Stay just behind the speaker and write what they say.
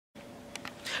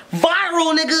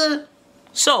Viral, nigga!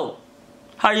 So,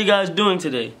 how are you guys doing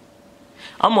today?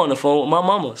 I'm on the phone with my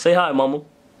mama. Say hi, mama.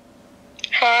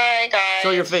 Hi, guys.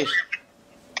 Show your face.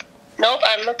 Nope,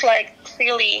 I look like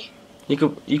silly. You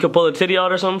could pull a titty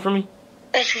out or something for me?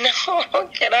 No,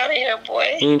 get out of here,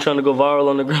 boy. You ain't trying to go viral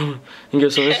on the ground and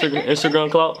get some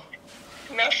Instagram clout?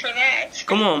 Not for that.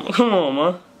 Come on,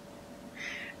 man.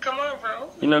 Come on, bro.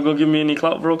 You're not gonna give me any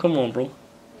clout, bro? Come on, bro.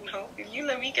 No, if you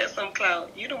let me get some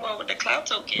clout, you the one with the clout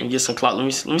token. Let me get some clout. Let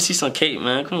me see some cake,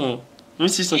 man. Come on. Let me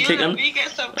see some cake. Let me get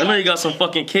some I know you got some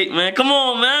fucking cake, man. Come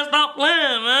on, man. Stop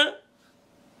playing, man.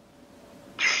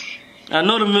 I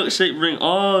know the milkshake bring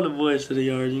all the boys to the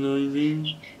yard, you know what I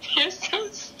mean? You're so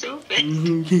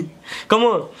stupid. Come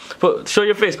on. Show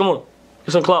your face. Come on.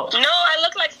 Get some clout. No, I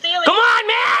look like silly. Come on,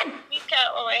 man! Weak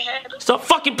cat on my head. Stop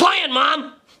fucking playing,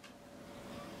 Mom.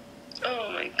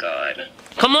 Oh, my God.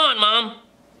 Come on, Mom.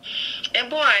 Hey,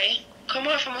 boy. Come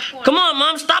on from my phone. Come on,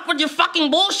 Mom. Stop with your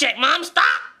fucking bullshit, Mom. Stop.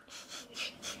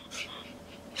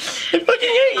 I fucking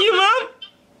hate you, Mom.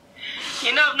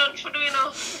 You know, I'm not for doing now.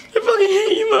 I fucking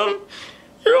hate you, Mom.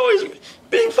 You're always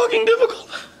being fucking difficult.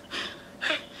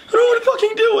 I don't want to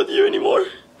fucking deal with you anymore.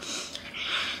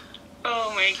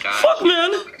 Oh my God. Fuck,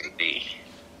 man.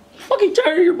 I'm fucking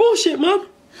tired of your bullshit, Mom.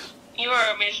 You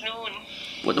are a Majnoon.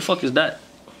 What the fuck is that?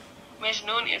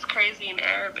 Majnoon is crazy in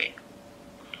Arabic.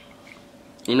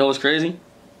 You know what's crazy?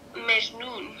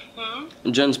 Majnoon.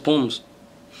 Jen's poems.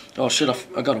 Oh shit,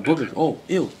 I got a booger. Oh,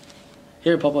 ew.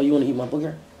 Here, Papa, you want to eat my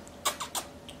booger?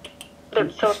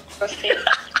 That's so disgusting.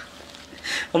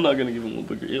 I'm not gonna give him a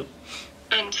booger, ew.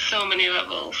 On so many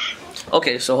levels.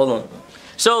 Okay, so hold on.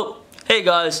 So, hey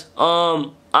guys, I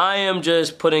am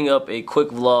just putting up a quick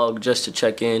vlog just to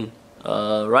check in.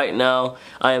 Right now,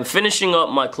 I am finishing up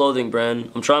my clothing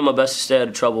brand. I'm trying my best to stay out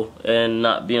of trouble and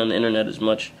not be on the internet as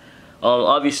much.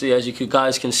 Obviously, as you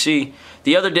guys can see,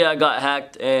 the other day I got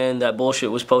hacked and that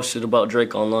bullshit was posted about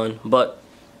Drake online. But,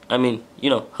 I mean, you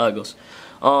know how it goes.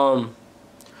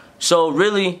 So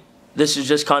really, this is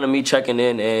just kind of me checking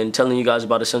in and telling you guys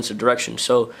about a sense of direction.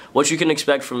 So what you can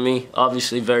expect from me,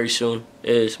 obviously very soon,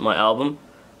 is my album.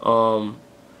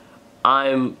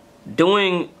 I'm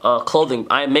doing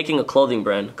I'm making a clothing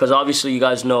brand because obviously you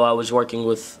guys know I was working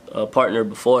with a partner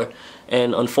before,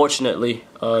 and unfortunately,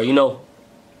 you know,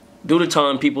 due to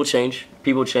time, people change,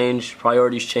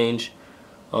 priorities change,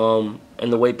 and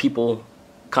the way people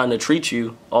kind of treat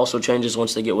you also changes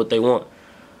once they get what they want.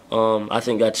 I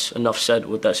think that's enough said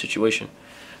with that situation.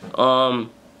 So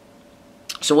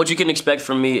what you can expect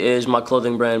from me is my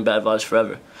clothing brand, Bad Vibes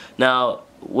Forever. Now,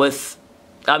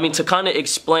 to kind of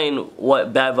explain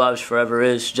what Bad Vibes Forever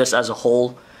is, just as a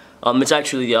whole, it's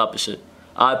actually the opposite.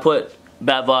 I put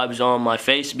Bad Vibes on my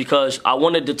face because I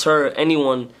want to deter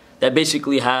anyone that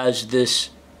basically has this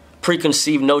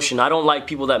preconceived notion. I don't like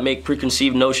people that make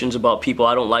preconceived notions about people.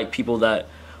 I don't like people that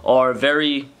are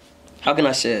very, how can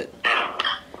I say it?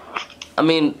 I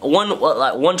mean,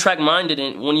 one-track minded,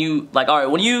 and when you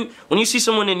when you see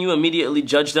someone and you immediately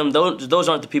judge them, those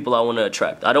aren't the people I want to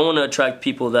attract. I don't want to attract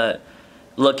people that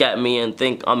look at me and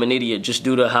think I'm an idiot just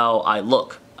due to how I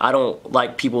look. I don't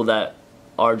like people that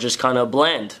are just kind of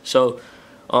bland. So,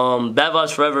 Bad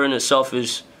Vibes Forever in itself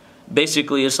is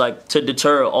basically, it's like to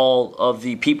deter all of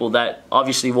the people that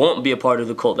obviously won't be a part of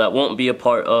the cult, that won't be a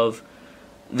part of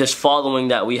this following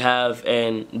that we have,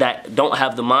 and that don't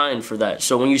have the mind for that.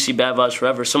 So when you see Bad Vibes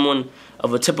Forever, someone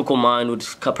of a typical mind would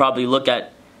probably look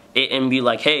at it and be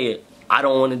like, hey, I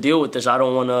don't want to deal with this. I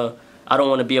don't want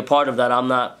to be a part of that. I'm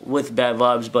not with Bad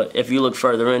Vibes. But if you look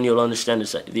further in, you'll understand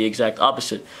it's the exact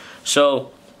opposite.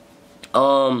 So,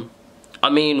 I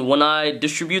mean, when I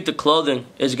distribute the clothing,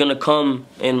 it's gonna come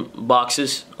in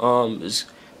boxes.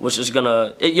 Which is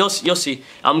gonna, you'll see.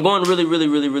 I'm going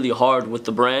really hard with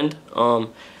the brand.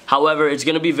 However, it's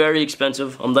gonna be very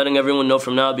expensive. I'm letting everyone know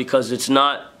from now because it's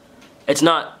not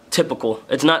typical.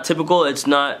 It's not typical. It's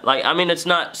not like, I mean, it's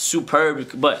not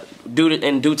superb, but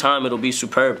in due time it'll be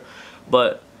superb.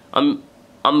 But I'm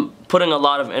putting a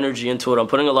lot of energy into it. I'm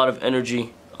putting a lot of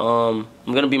energy. I'm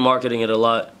gonna be marketing it a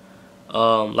lot.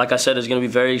 Like I said, it's gonna be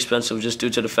very expensive just due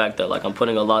to the fact that I'm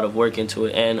putting a lot of work into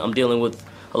it, and I'm dealing with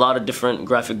a lot of different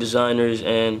graphic designers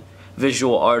and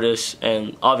visual artists,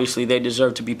 and obviously they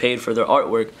deserve to be paid for their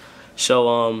artwork.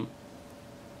 So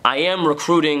I am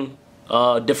recruiting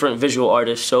different visual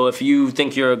artists. So if you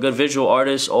think you're a good visual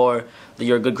artist or that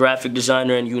you're a good graphic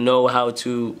designer and you know how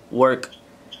to work,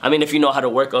 I mean, if you know how to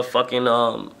work a fucking,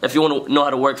 if you want to know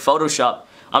how to work Photoshop,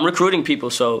 I'm recruiting people.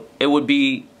 So it would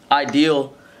be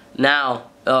ideal now,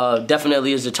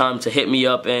 definitely is the time to hit me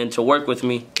up and to work with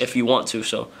me if you want to.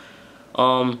 So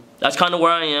that's kind of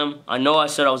where I am. I know I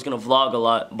said I was going to vlog a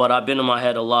lot, but I've been in my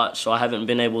head a lot, so I haven't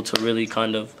been able to really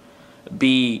kind of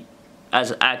be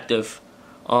as active.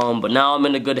 But now I'm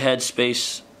in a good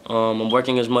headspace. I'm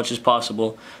working as much as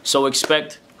possible. So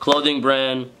expect clothing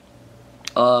brand,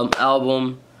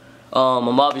 album.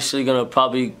 I'm obviously going to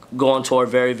probably go on tour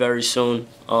very, very soon.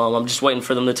 I'm just waiting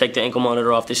for them to take the ankle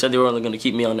monitor off. They said they were only going to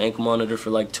keep me on the ankle monitor for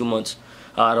like 2 months.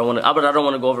 I don't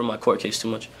want to go over my court case too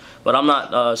much. But I'm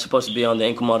not supposed to be on the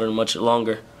ankle monitor much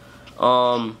longer.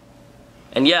 And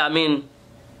yeah, I mean,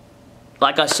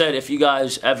 like I said, if you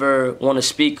guys ever want to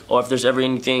speak, or if there's ever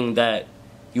anything that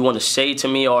you want to say to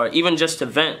me, or even just to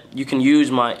vent, you can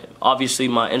use obviously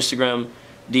my Instagram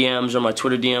DMs or my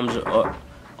Twitter DMs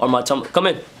or my Tumblr. Come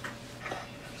in.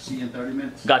 See you in 30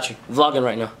 minutes. Got you. Vlogging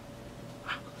right now.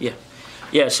 Yeah.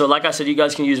 Yeah, so like I said, you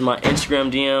guys can use my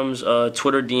Instagram DMs,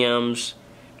 Twitter DMs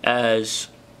as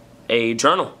a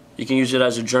journal. You can use it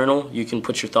as a journal. You can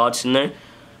put your thoughts in there.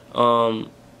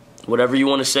 Whatever you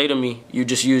want to say to me, you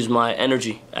just use my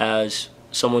energy as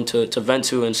someone to vent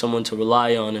to, and someone to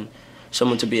rely on, and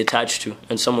someone to be attached to,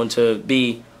 and someone to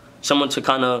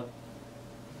kind of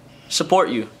support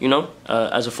you, you know,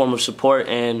 as a form of support,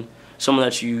 and someone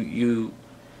that you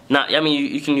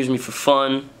can use me for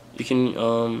fun. You can,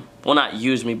 well, not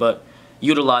use me, but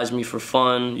utilize me for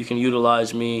fun. You can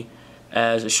utilize me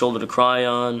as a shoulder to cry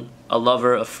on, a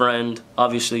lover, a friend.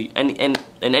 Obviously, in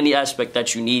any aspect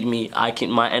that you need me,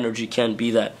 my energy can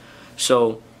be that.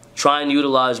 So try and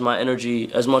utilize my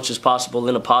energy as much as possible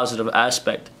in a positive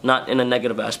aspect, not in a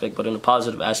negative aspect, but in a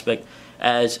positive aspect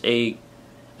as a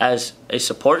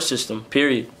support system.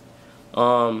 Period.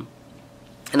 And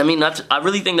I mean, I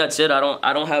really think that's it. I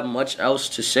don't have much else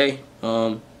to say.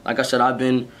 Like I said, I've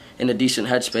been in a decent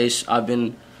headspace. I've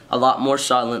been a lot more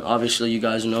silent, obviously, you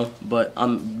guys know, but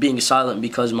I'm being silent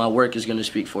because my work is going to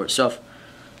speak for itself.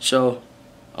 So,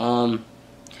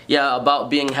 yeah, about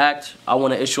being hacked, I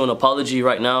want to issue an apology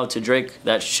right now to Drake.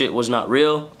 That shit was not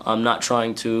real. I'm not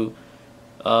trying to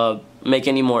make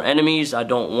any more enemies. I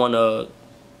don't want to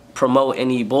promote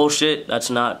any bullshit. That's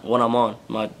not what I'm on.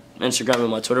 My Instagram and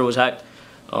my Twitter was hacked.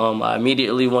 I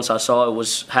immediately, once I saw it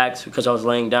was hacked because I was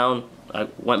laying down, I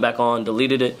went back on,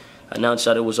 deleted it, announced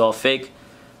that it was all fake.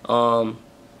 And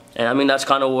I mean, that's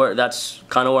kind of where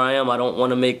I am. I don't want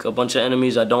to make a bunch of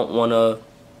enemies. I don't want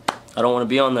to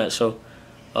be on that. So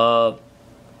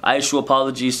I issue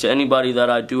apologies to anybody that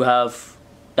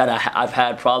I've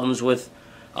had problems with.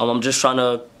 I'm just trying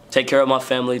to take care of my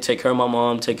family, take care of my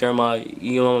mom, take care of my,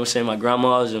 you know what I'm saying, my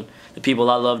grandmas and the people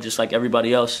I love, just like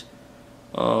everybody else.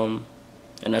 And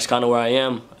that's kind of where I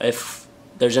am. If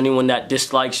there's anyone that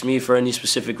dislikes me for any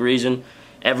specific reason,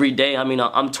 every day, I mean,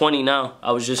 I'm 20 now.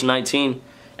 I was just 19.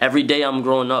 Every day I'm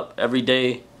growing up. Every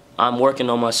day I'm working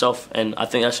on myself, and I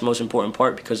think that's the most important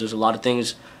part, because there's a lot of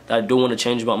things that I do want to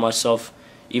change about myself,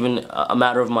 even a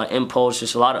matter of my impulse,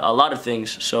 just a lot of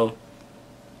things. So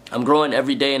I'm growing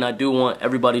every day, and I do want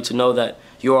everybody to know that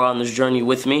you are on this journey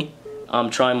with me. I'm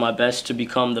trying my best to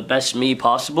become the best me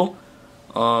possible,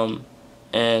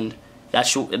 and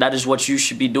that is what you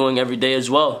should be doing every day as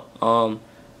well.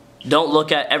 Don't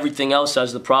look at everything else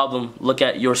as the problem. Look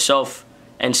at yourself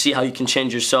and see how you can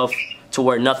change yourself to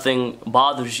where nothing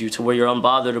bothers you, to where you're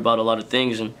unbothered about a lot of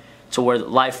things, and to where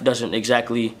life doesn't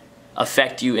exactly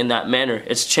affect you in that manner.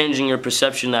 It's changing your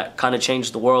perception that kind of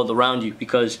changes the world around you,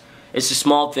 because it's the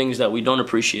small things that we don't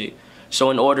appreciate. So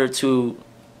in order to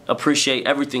appreciate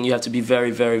everything, you have to be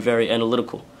very, very, very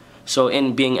analytical. So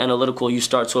in being analytical, you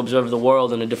start to observe the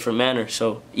world in a different manner.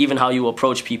 So even how you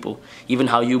approach people, even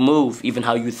how you move, even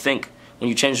how you think. When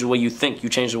you change the way you think, you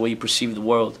change the way you perceive the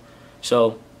world.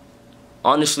 So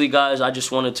honestly, guys, I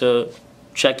just wanted to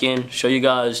check in, show you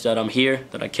guys that I'm here,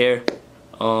 that I care.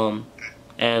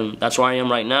 And that's where I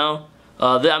am right now.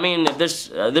 I mean, this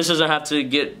doesn't have to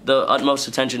get the utmost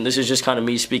attention. This is just kind of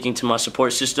me speaking to my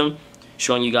support system,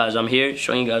 showing you guys I'm here,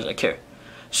 showing you guys I care.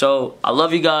 So I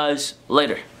love you guys.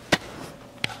 Later.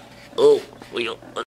 Oh, we don't.